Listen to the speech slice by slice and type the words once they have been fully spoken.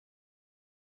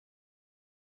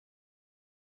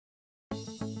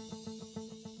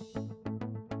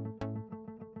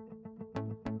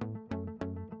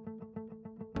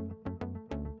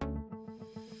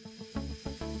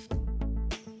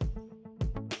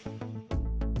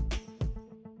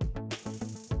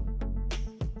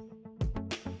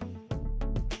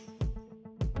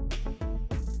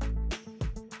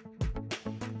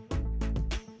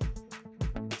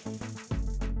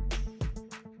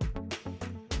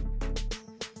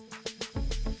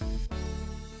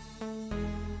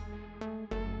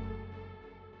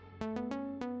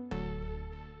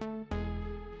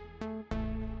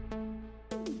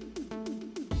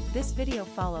This video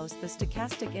follows the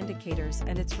stochastic indicators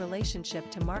and its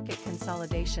relationship to market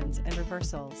consolidations and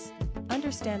reversals.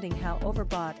 Understanding how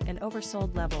overbought and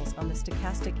oversold levels on the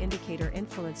stochastic indicator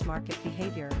influence market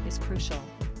behavior is crucial.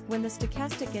 When the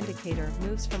stochastic indicator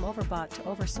moves from overbought to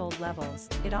oversold levels,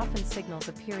 it often signals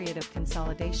a period of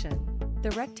consolidation.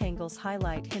 The rectangles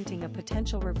highlight hinting a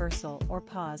potential reversal or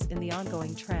pause in the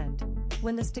ongoing trend.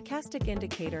 When the stochastic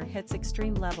indicator hits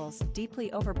extreme levels,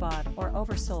 deeply overbought or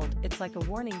oversold, it's like a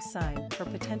warning sign for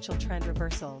potential trend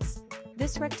reversals.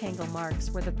 This rectangle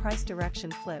marks where the price direction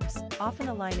flips, often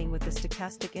aligning with the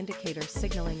stochastic indicator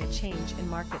signaling a change in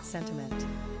market sentiment.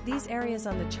 These areas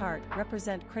on the chart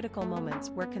represent critical moments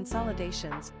where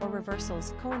consolidations or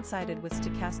reversals coincided with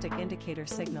stochastic indicator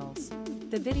signals.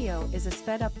 The video is a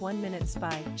sped-up 1-minute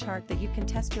SPY chart that you can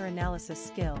test your analysis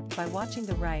skill by watching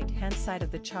the right-hand side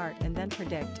of the chart and then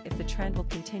predict if the trend will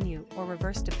continue or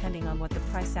reverse depending on what the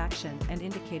price action and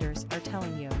indicators are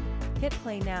telling you. Hit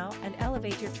play now and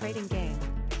elevate your trading game.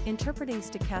 Interpreting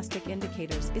stochastic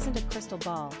indicators isn't a crystal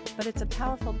ball, but it's a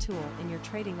powerful tool in your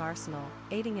trading arsenal,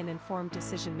 aiding in informed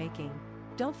decision-making.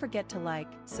 Don't forget to like,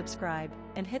 subscribe,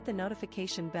 and hit the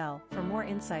notification bell for more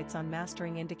insights on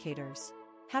mastering indicators.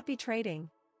 Happy trading!